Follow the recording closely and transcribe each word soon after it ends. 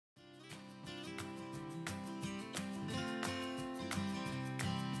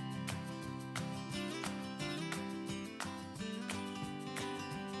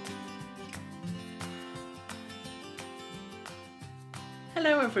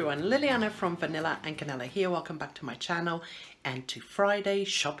Hello everyone, Liliana from Vanilla and Canela here. Welcome back to my channel and to Friday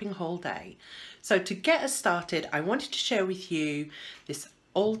shopping haul day. So to get us started, I wanted to share with you this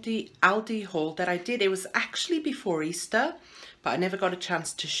Aldi haul that I did. It was actually before Easter, but I never got a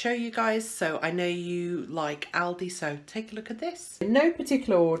chance to show you guys. So I know you like Aldi, so take a look at this. In no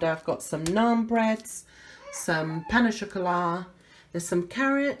particular order, I've got some naan breads, some pain au chocolat, there's some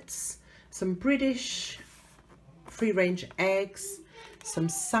carrots, some British free-range eggs, some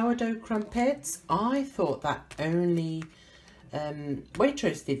sourdough crumpets. I thought that only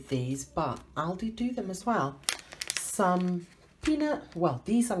Waitrose did these, but Aldi do them as well. Some peanut, well,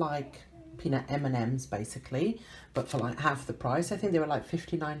 these are like peanut M&Ms basically, but for like half the price. I think they were like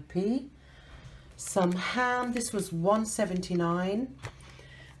 59p. Some ham, this was 1.79.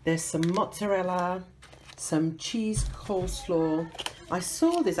 There's some mozzarella, some cheese coleslaw. I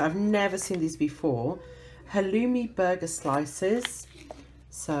saw this, I've never seen these before. Halloumi burger slices.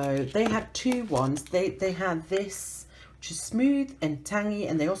 So they had two ones. They had this, which is smooth and tangy,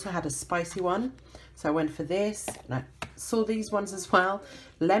 and they also had a spicy one. So I went for this, and I saw these ones as well.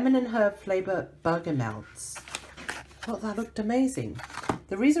 Lemon and herb flavour burger melts. I thought that looked amazing.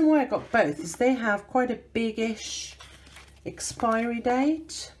 The reason why I got both is they have quite a big-ish expiry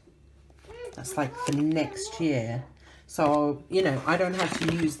date. That's like for next year. So, you know, I don't have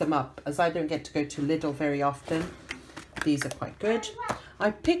to use them up, as I don't get to go to Lidl very often. These are quite good. I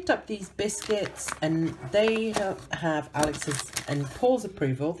picked up these biscuits, and they have Alex's and Paul's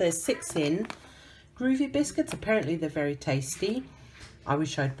approval. There's 6 in. Groovy biscuits, apparently they're very tasty. I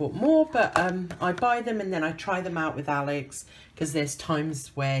wish I'd bought more, but I buy them and then I try them out with Alex, because there's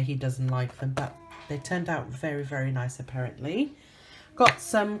times where he doesn't like them, but they turned out very, very nice apparently. Got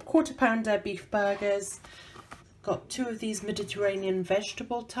some quarter-pounder beef burgers. Got 2 of these Mediterranean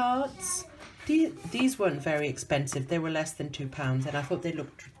vegetable tarts. These weren't very expensive. They were less than £2, and I thought they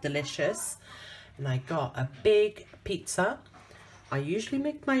looked delicious. And I got a big pizza. I usually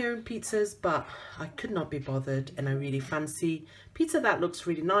make my own pizzas, but I could not be bothered, and I really fancy pizza that looks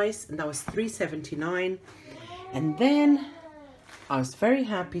really nice, and that was £3.79. And then I was very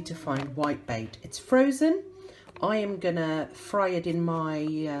happy to find whitebait. It's frozen. I am gonna fry it in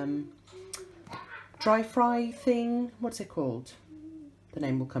my dry fry thing. What's it called? The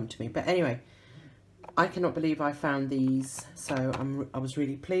name will come to me. But anyway, I cannot believe I found these, so I was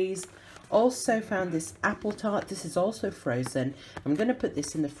really pleased. Also found this apple tart. This is also frozen. I'm going to put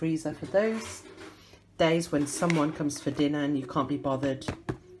this in the freezer for those days when someone comes for dinner and you can't be bothered.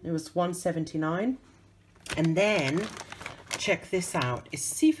 It was £1.79. And then check this out. It's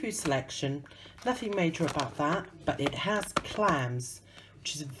seafood selection. Nothing major about that, but it has clams,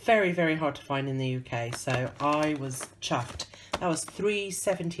 which is very, very hard to find in the UK. So I was chuffed. That was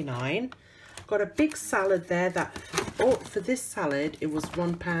 £3.79. Got a big salad there. That for this salad it was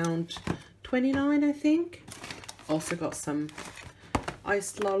 £1.29, I think. Also got some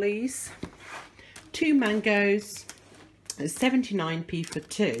iced lollies, 2 mangoes, 79p for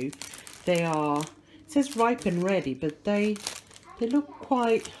 2. They are, it says ripe and ready, but they look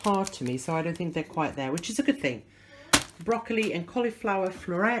quite hard to me, so I don't think they're quite there, which is a good thing. Broccoli and cauliflower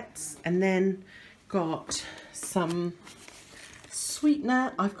florets, and then got some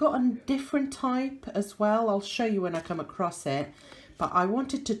sweetener. I've got a different type as well. I'll show you when I come across it, but I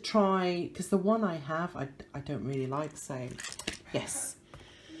wanted to try, because the one I have I don't really like, so yes.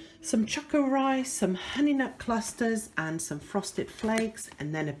 Some choco rice, some honey nut clusters, and some frosted flakes,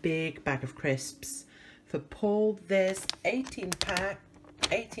 and then a big bag of crisps. For Paul, there's 18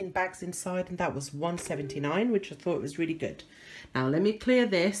 bags inside, and that was £1.79, which I thought was really good. Now let me clear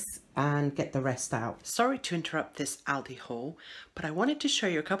this and get the rest out. Sorry to interrupt this Aldi haul, but I wanted to show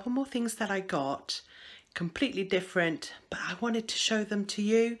you a couple more things that I got, completely different, but I wanted to show them to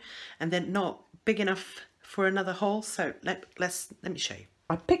you, and they're not big enough for another haul, so let me show you.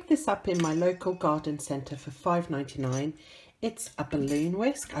 I picked this up in my local garden centre for £5.99. It's a balloon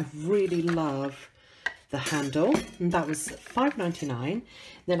whisk. I really love the handle, and that was £5.99.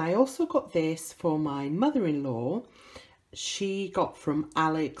 Then I also got this for my mother-in-law. She got from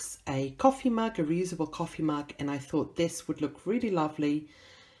Alex a coffee mug, a reusable coffee mug, and I thought this would look really lovely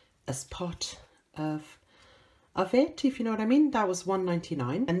as part of it, if you know what I mean. That was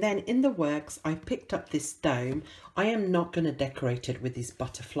 £1.99. And then in the works, I picked up this dome. I am not going to decorate it with these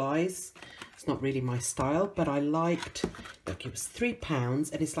butterflies. It's not really my style, but I liked, look, it was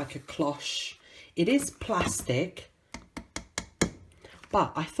 £3, and it's like a cloche. It is plastic,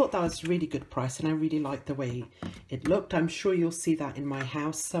 but I thought that was a really good price, and I really liked the way it looked. I'm sure you'll see that in my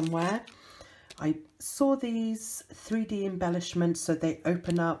house somewhere. I saw these 3D embellishments, so they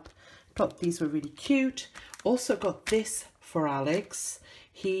open up. Thought these were really cute. Also got this for Alex.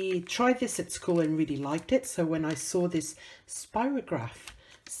 He tried this at school and really liked it. So when I saw this spirograph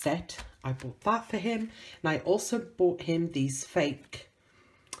set, I bought that for him. And I also bought him these fake,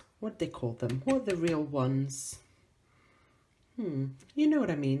 what do they call them? What are the real ones? You know what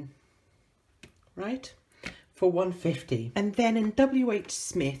I mean, right? For $1.50. And then in WH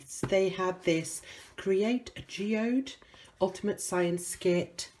Smith's, they had this Create a Geode Ultimate Science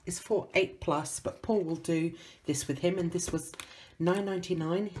Kit. Is for 8+, but Paul will do this with him, and this was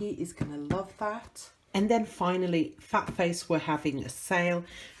 $9.99. He is gonna love that. And then finally, Fat Face were having a sale,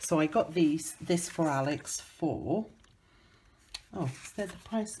 so I got this for Alex for, oh, is there the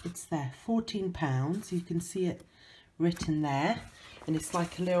price? It's there, £14. You can see it written there, and it's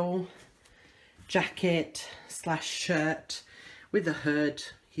like a little jacket slash shirt with a hood.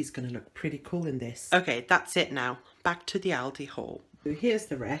 He's gonna look pretty cool in this. Okay, that's it now. Back to the Aldi haul. So here's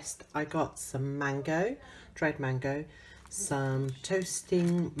the rest. I got some mango, dried mango, some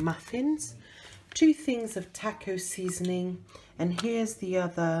toasting muffins, 2 things of taco seasoning, and here's the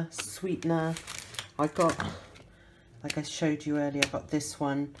other sweetener. I got, like I showed you earlier, I got this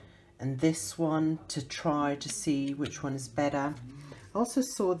one and this one to try to see which one is better. I also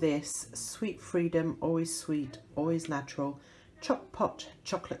saw this Sweet Freedom, always sweet, always natural, choc pot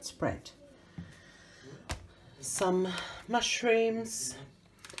chocolate spread. Some mushrooms,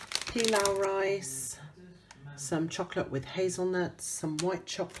 pilau rice, some chocolate with hazelnuts, some white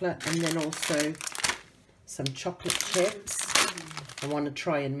chocolate, and then also some chocolate chips. I want to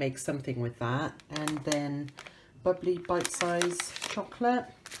try and make something with that. And then bubbly bite-sized chocolate,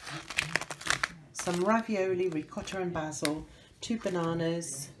 some ravioli, ricotta and basil, 2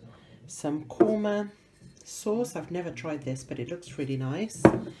 bananas, some korma sauce. I've never tried this, but it looks really nice.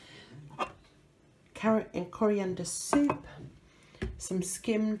 Carrot and coriander soup, some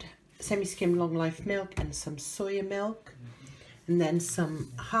skimmed, semi-skimmed long life milk, and some soya milk, and then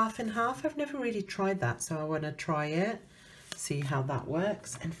some half and half. I've never really tried that, so I want to try it, see how that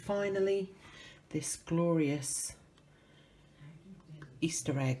works. And finally, this glorious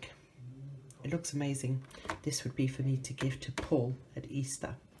Easter egg. It looks amazing. This would be for me to give to Paul at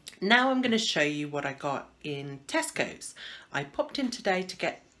Easter. Now I'm going to show you what I got in Tesco's. I popped in today to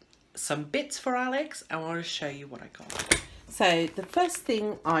get some bits for Alex. I want to show you what I got. So the first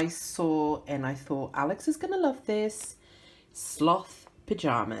thing I saw, and I thought Alex is going to love this, sloth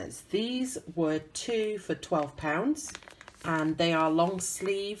pajamas. These were 2 for £12, and they are long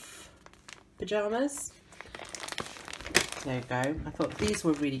sleeve pajamas. There you go. I thought these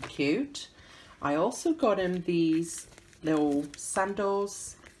were really cute. I also got him these little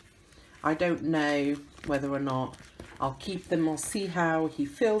sandals. I don't know whether or not I'll keep them. I'll see how he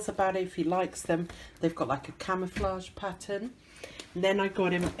feels about it, if he likes them. They've got like a camouflage pattern. And then I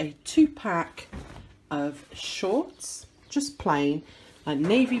got him a 2-pack of shorts, just plain, like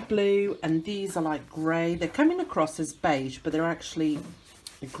navy blue, and these are like grey. They're coming across as beige, but they're actually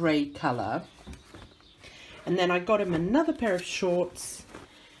a grey colour. And then I got him another pair of shorts,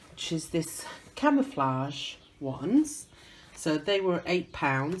 which is this camouflage ones. So they were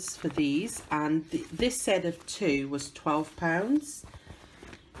 £8 for these, and this set of 2 was £12.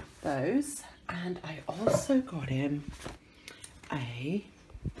 Those. And I also got him a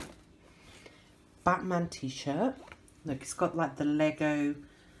Batman t-shirt. Look, it's got like the Lego.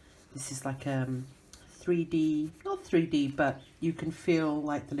 This is like 3D, not 3D, but you can feel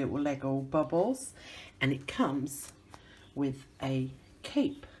like the little Lego bubbles. And it comes with a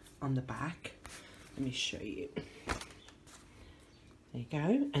cape on the back. Let me show you. There you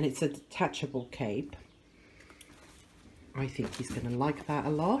go, and it's a detachable cape. I think he's going to like that a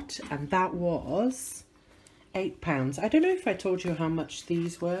lot. And that was £8. I don't know if I told you how much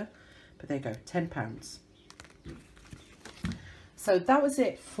these were, but there you go, £10. So that was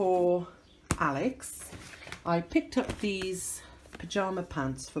it for Alex. I picked up these pyjama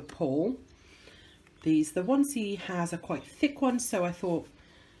pants for Paul. The ones he has are quite thick ones, so I thought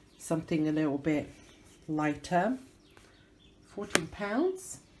something a little bit lighter.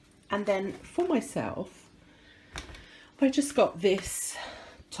 £14. And then for myself, I just got this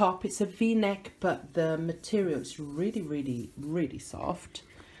top. It's a v-neck, but the material is really soft.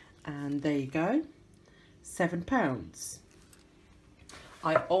 And there you go, £7.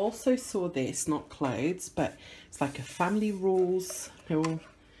 I also saw this, not clothes, but it's like a family rules little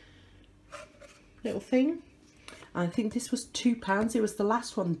thing. I think this was £2. It was the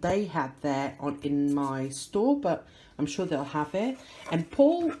last one they had there in my store, but I'm sure they'll have it. And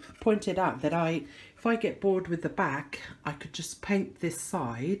Paul pointed out that if I get bored with the back, I could just paint this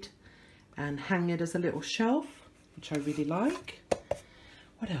side and hang it as a little shelf, which I really like.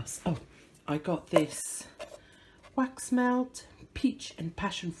 What else? Oh, I got this wax melt, peach and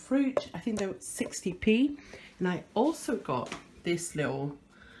passion fruit. I think they were 60p. And I also got this little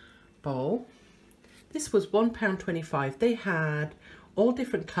bowl. This was £1.25. They had all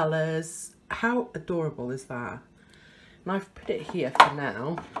different colours. How adorable is that? And I've put it here for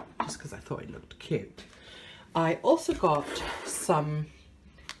now, just because I thought it looked cute. I also got some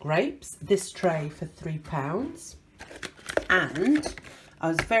grapes, this tray for £3. And I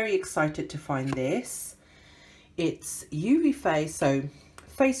was very excited to find this. It's UV face, so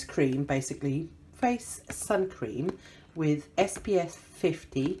face cream, basically, face sun cream with SPF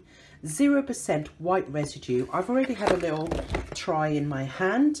 50, 0% white residue. I've already had a little try in my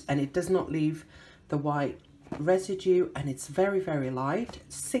hand and it does not leave the white residue, and it's very, very light.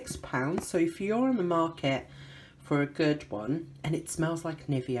 £6. So if you're on the market for a good one, and it smells like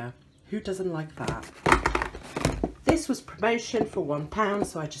Nivea, who doesn't like that? This was promotion for £1,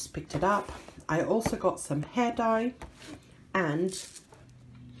 so I just picked it up. I also got some hair dye and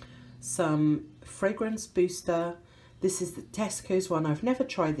some fragrance booster. This is the Tesco's one. I've never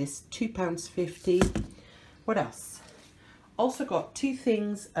tried this. £2.50. What else? Also got 2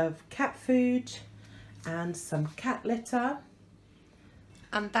 things of cat food and some cat litter.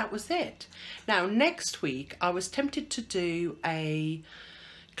 And that was it. Now next week I was tempted to do a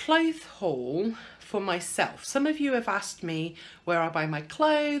clothes haul for myself. Some of you have asked me where I buy my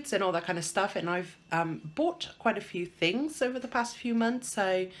clothes and all that kind of stuff, and I've bought quite a few things over the past few months,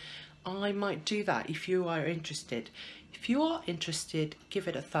 so I might do that if you are interested. If you are interested, give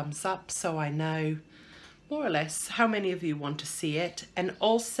it a thumbs up so I know more or less how many of you want to see it. And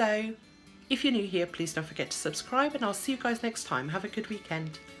also, if you're new here, please don't forget to subscribe, and I'll see you guys next time. Have a good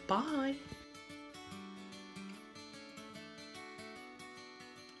weekend. Bye.